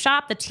risk when you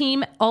shop. The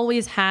team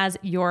always has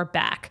your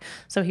back.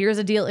 So here's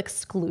a deal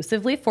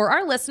exclusively for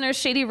our listeners.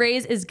 Shady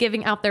Rays is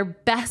giving out their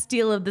best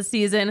deal of the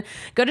season.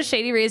 Go to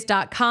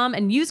shadyrays.com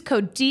and use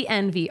code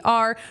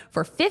DNVR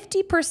for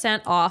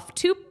 50% off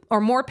 2 or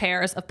more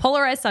pairs of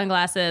polarized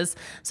sunglasses.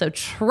 So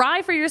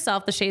try for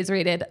yourself the shades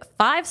rated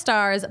 5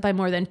 stars by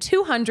more than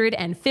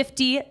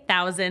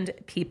 250,000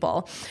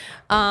 people.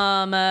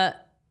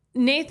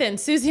 Nathan,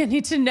 Suzie, I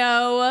need to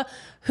know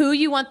who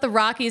you want the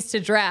Rockies to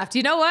draft.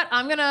 You know what?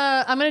 I'm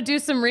gonna do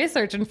some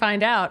research and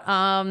find out.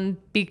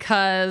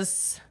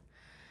 Because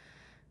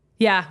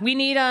yeah, we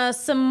need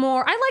some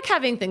more. I like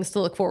having things to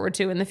look forward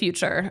to in the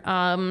future.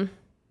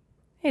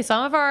 Hey,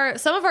 some of our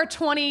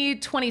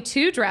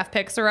 2022 draft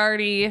picks are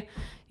already,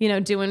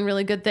 doing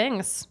really good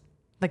things.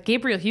 Like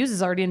Gabriel Hughes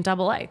is already in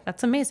AA.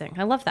 That's amazing.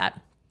 I love that.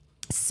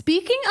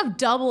 Speaking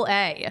of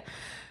AA,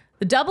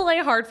 the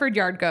AA Hartford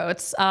Yard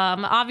Goats,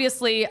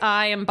 obviously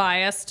I am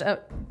biased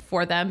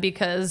for them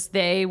because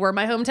they were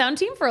my hometown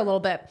team for a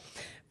while.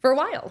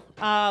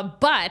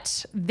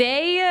 But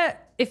they,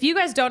 if you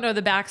guys don't know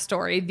the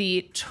backstory,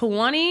 the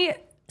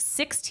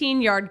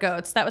 2016 Yard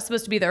Goats, that was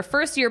supposed to be their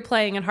first year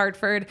playing in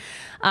Hartford,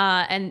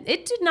 and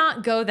it did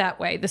not go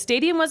that way. The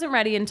stadium wasn't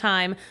ready in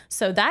time,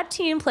 so that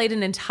team played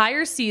an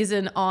entire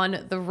season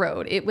on the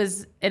road. It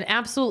was an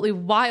absolutely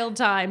wild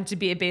time to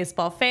be a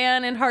baseball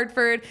fan in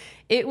Hartford.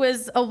 It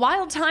was a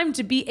wild time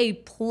to be a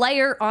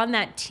player on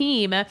that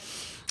team,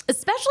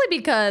 especially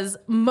because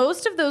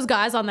most of those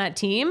guys on that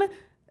team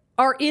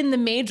are in the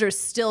majors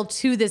still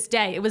to this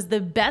day. It was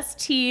the best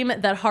team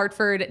that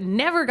Hartford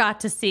never got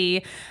to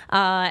see.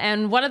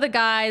 And one of the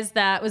guys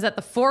that was at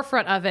the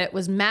forefront of it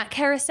was Matt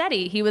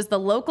Carasiti. He was the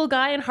local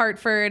guy in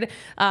Hartford.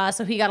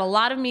 So he got a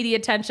lot of media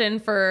attention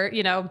for,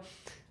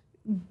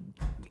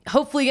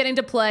 hopefully getting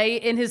to play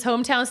in his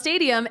hometown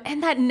stadium,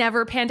 and that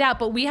never panned out.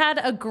 But we had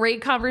a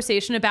great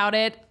conversation about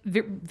it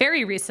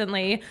very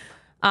recently.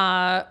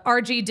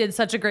 RG did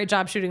such a great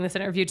job shooting this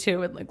interview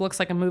too. It looks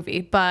like a movie,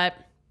 but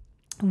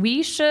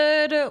we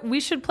should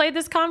play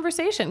this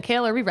conversation.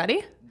 Kale, are we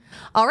ready?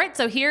 All right,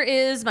 so here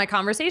is my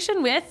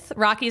conversation with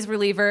Rockies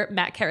reliever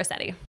Matt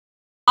Carasiti.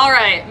 All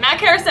right, Matt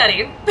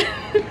Carasiti.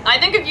 I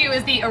think of you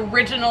as the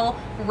original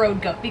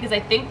road goat because I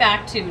think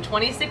back to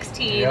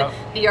 2016. Yep.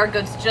 The Yard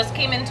Goats just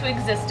came into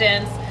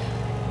existence.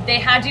 They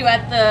had you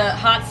at the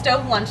hot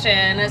stove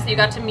luncheon, so you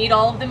got to meet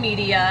all of the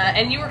media,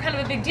 and you were kind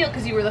of a big deal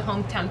because you were the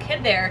hometown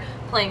kid there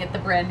playing at the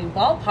brand new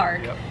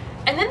ballpark. Yep.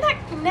 And then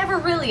that never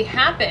really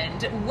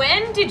happened.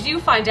 When did you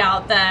find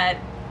out that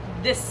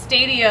this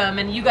stadium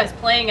and you guys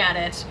playing at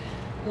it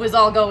was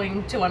all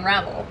going to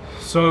unravel?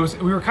 So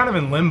we were kind of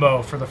in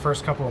limbo for the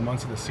first couple of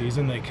months of the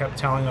season. They kept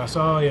telling us,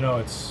 oh, you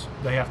know,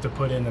 they have to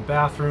put in the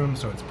bathroom,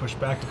 so it's pushed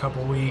back a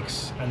couple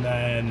weeks, and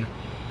then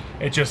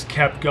it just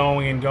kept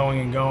going and going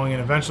and going,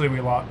 and eventually we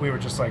were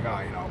just like,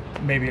 oh, you know,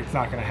 maybe it's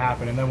not going to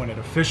happen. And then when it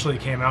officially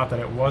came out that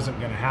it wasn't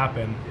going to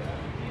happen,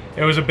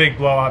 it was a big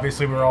blow.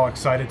 Obviously, we were all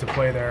excited to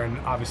play there, and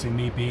obviously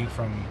me being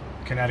from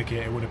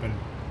Connecticut, it would have been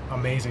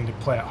amazing to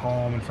play at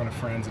home in front of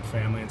friends and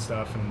family and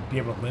stuff and be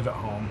able to live at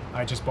home.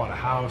 I just bought a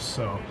house,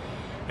 so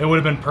it would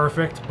have been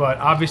perfect, but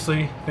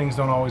obviously things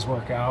don't always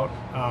work out.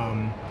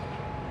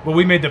 But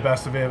we made the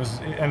best of it.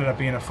 It ended up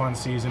being a fun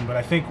season, but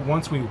I think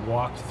once we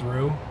walked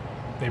through,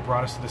 they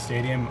brought us to the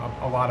stadium,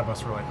 a lot of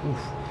us were like, oof,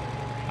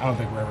 I don't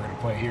think we're ever going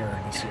to play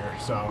here this year.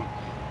 So,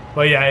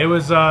 but yeah,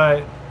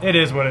 it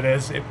is what it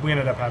is. We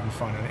ended up having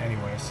fun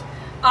anyways.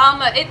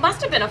 It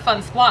must have been a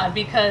fun squad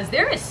because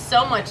there is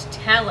so much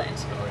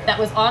talent that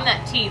was on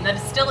that team that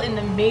is still in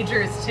the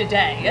majors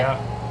today.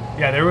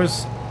 Yeah, there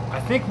was. I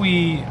think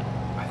we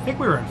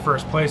were in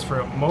first place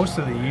for most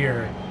of the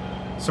year.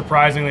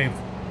 Surprisingly,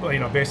 you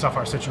know, based off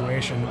our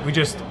situation,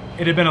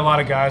 it had been a lot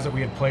of guys that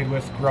we had played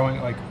with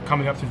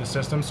coming up through the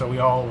system. So we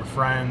all were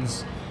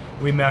friends.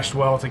 We meshed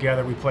well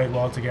together. We played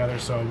well together.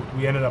 So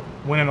we ended up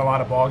winning a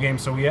lot of ball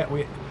games. So we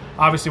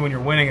obviously, when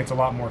you're winning, it's a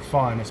lot more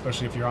fun,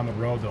 especially if you're on the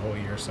road the whole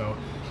year. So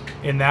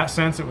in that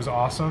sense, it was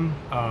awesome.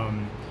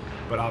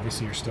 But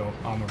obviously, you're still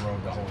on the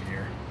road the whole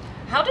year.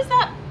 How does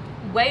that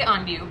weigh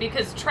on you?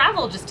 Because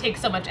travel just takes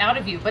so much out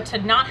of you, but to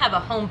not have a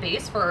home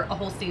base for a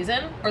whole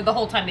season, or the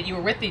whole time that you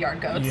were with the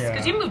Yard Goats,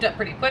 because you moved up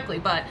pretty quickly,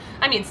 but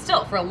I mean,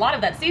 still, for a lot of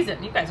that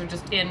season, you guys are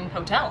just in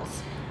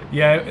hotels.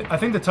 Yeah, I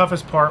think the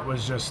toughest part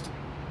was just,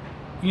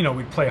 you know,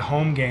 we'd play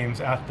home games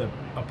at the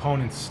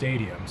opponent's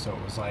stadium, so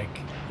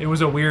it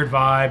was a weird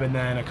vibe. And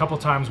then a couple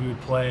times we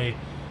would play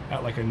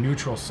at like a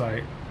neutral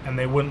site, and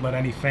they wouldn't let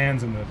any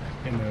fans in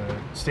the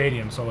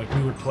stadium. So like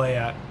we would play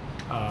at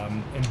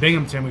in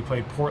Binghamton, we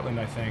played Portland,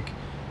 I think,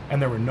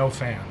 and there were no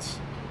fans.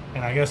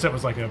 And I guess that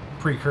was like a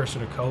precursor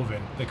to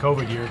the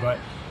COVID year. But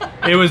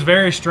it was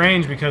very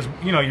strange because,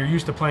 you know, you're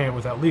used to playing it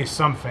with at least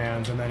some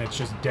fans, and then it's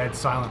just dead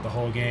silent the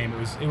whole game.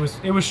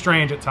 It was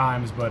strange at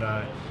times, but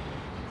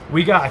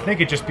I think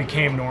it just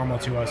became normal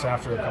to us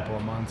after a couple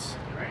of months.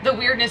 The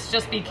weirdness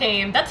just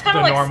became, that's kind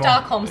of like normal.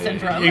 Stockholm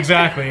Syndrome.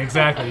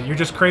 Exactly. You're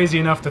just crazy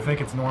enough to think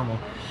it's normal.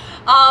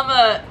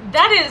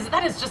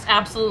 That is just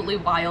absolutely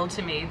wild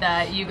to me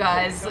that you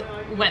guys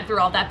went through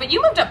all that. But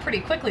you moved up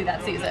pretty quickly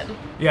that season.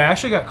 Yeah, I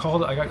actually got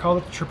called up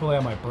to AAA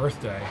on my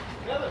birthday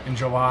in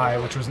July,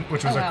 which was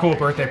a cool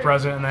birthday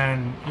present. And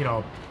then, you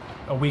know,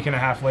 a week and a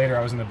half later,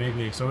 I was in the big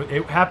league. So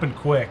it happened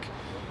quick.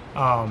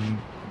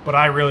 But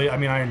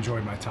I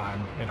enjoyed my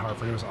time in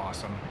Hartford. It was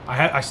awesome.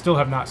 I still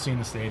have not seen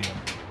the stadium.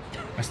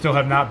 I still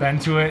have not been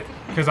to it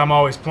because I'm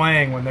always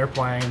playing when they're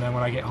playing, and then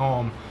when I get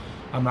home,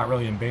 I'm not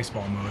really in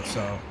baseball mode,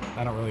 so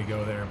I don't really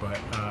go there. But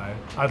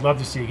I'd love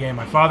to see a game.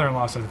 My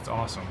father-in-law says it's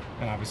awesome,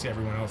 and obviously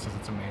everyone else says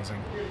it's amazing.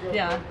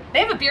 Yeah, they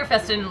have a beer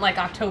fest in like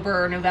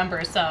October or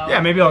November, so yeah,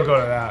 maybe I'll go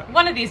to that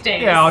one of these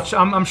days. Yeah,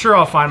 I'm sure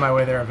I'll find my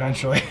way there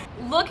eventually.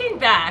 Looking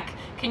back,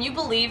 can you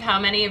believe how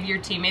many of your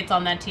teammates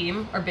on that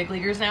team are big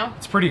leaguers now?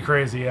 It's pretty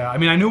crazy. Yeah, I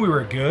mean, I knew we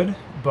were good,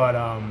 but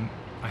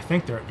I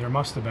think there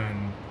must have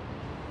been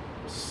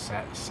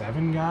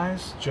 7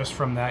 guys just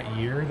from that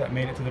year that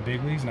made it to the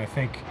big leagues, and I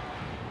think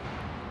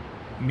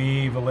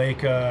me,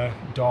 Valeka,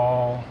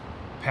 Dahl,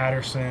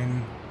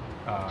 Patterson,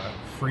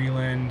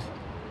 Freeland,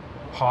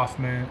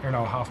 Hoffman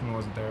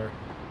wasn't there,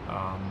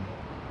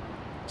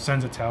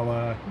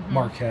 Senzatella,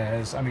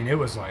 Marquez. I mean, it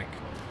was like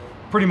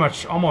pretty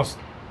much almost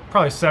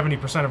probably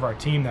 70% of our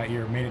team that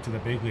year made it to the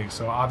big leagues.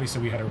 So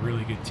obviously we had a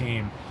really good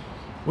team,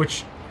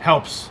 which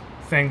helps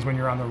things when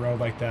you're on the road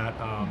like that.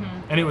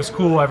 And it was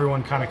cool,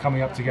 everyone kind of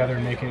coming up together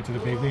and making it to the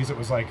big leagues. It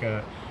was like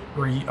a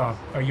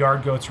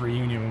Yard Goats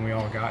reunion when we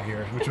all got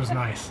here, which was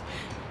nice.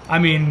 I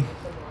mean,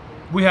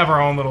 we have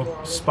our own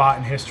little spot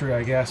in history,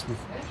 I guess, with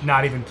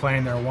not even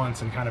playing there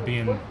once and kind of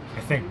being, I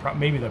think,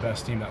 maybe the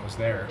best team that was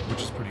there,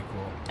 which is pretty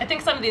cool. I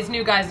think some of these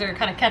new guys are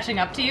kind of catching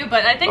up to you,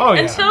 but I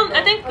think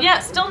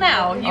still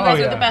now, you guys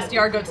are the best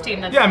Yard Goats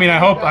team. Yeah, I mean, I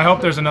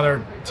hope there's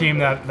another team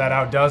that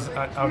outdoes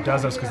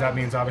us, because that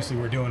means obviously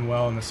we're doing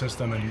well in the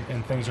system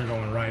and things are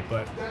going right.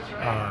 But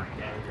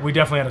we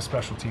definitely had a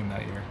special team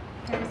that year.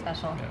 Very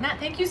special. Yeah. Matt,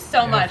 thank you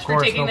so much for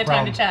taking the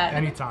time to chat.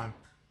 Anytime.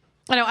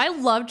 I know, I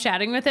love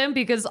chatting with him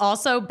because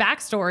also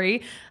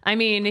backstory, I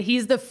mean,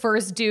 he's the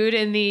first dude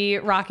in the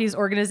Rockies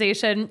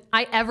organization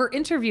I ever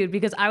interviewed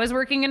because I was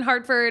working in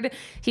Hartford.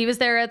 He was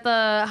there at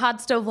the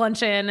hot stove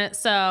luncheon.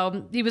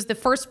 So he was the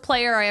first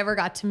player I ever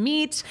got to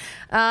meet,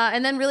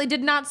 and then really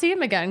did not see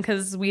him again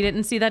because we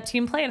didn't see that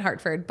team play in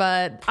Hartford.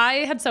 But I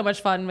had so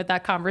much fun with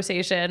that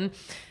conversation.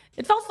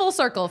 It felt full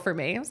circle for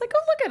me. I was like,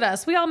 oh, look at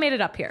us. We all made it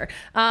up here.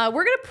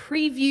 We're going to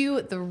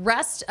preview the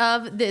rest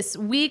of this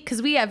week because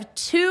we have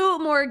 2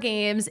 more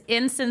games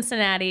in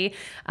Cincinnati.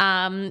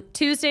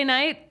 Tuesday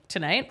night,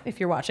 tonight, if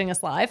you're watching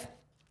us live,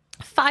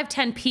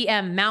 5:10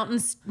 p.m.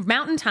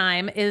 Mountain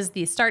time is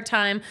the start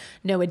time.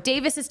 Noah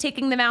Davis is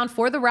taking the mound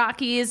for the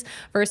Rockies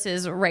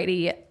versus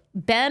righty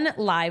Ben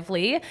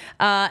Lively.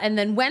 And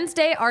then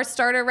Wednesday, our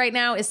starter right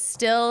now is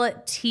still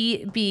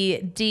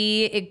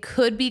TBD. It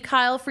could be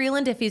Kyle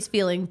Freeland if he's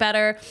feeling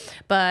better,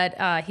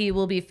 but he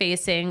will be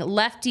facing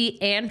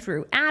lefty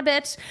Andrew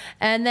Abbott.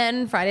 And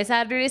then Friday,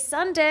 Saturday,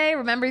 Sunday,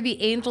 remember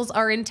the Angels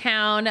are in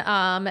town.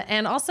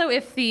 And also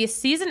if the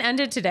season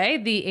ended today,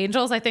 the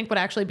Angels, I think, would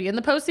actually be in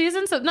the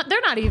postseason. So they're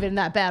not even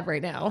that bad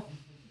right now.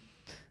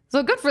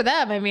 So good for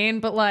them, I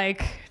mean, but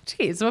like,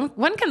 geez,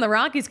 when can the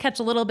Rockies catch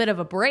a little bit of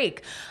a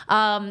break?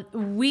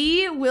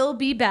 We will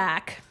be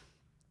back,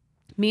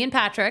 me and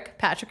Patrick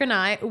and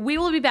I, we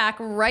will be back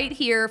right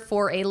here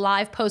for a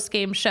live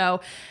post-game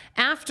show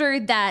after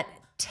that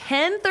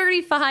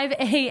 10:35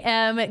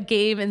 a.m.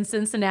 game in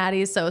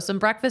Cincinnati. So some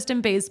breakfast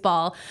and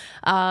baseball.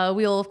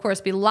 We will, of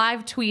course, be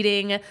live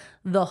tweeting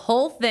the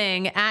whole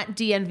thing at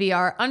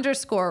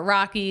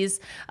DNVR_Rockies.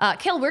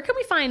 Kale, where can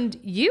we find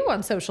you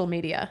on social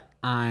media?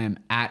 I'm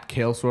at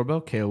Kale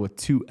Sorbo, Kale with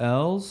 2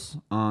 L's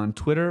on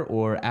Twitter,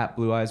 or at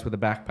Blue Eyes with a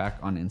Backpack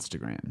on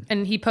Instagram.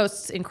 And he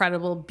posts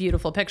incredible,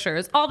 beautiful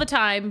pictures all the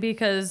time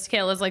because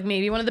Kale is like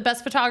maybe one of the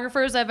best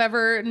photographers I've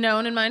ever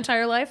known in my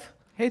entire life.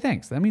 Hey,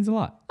 thanks. That means a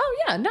lot. Oh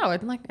yeah, no,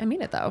 I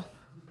mean it though.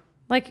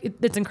 Like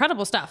it's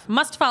incredible stuff.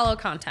 Must follow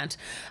content.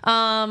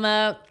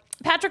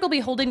 Patrick will be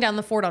holding down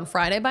the fort on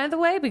Friday, by the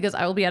way, because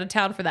I will be out of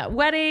town for that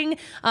wedding.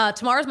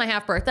 Tomorrow's my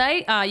half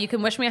birthday. You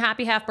can wish me a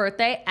happy half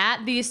birthday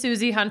at the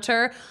Suzie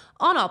Hunter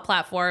on all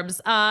platforms.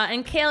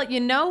 And Kale, you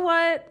know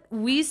what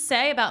we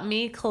say about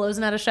me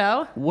closing out a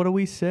show? What do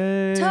we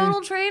say?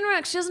 Total train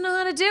wreck. She doesn't know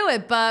how to do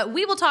it, but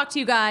we will talk to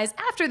you guys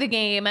after the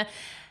game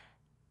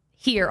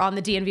here on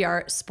the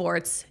DNVR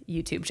Sports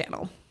YouTube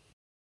channel.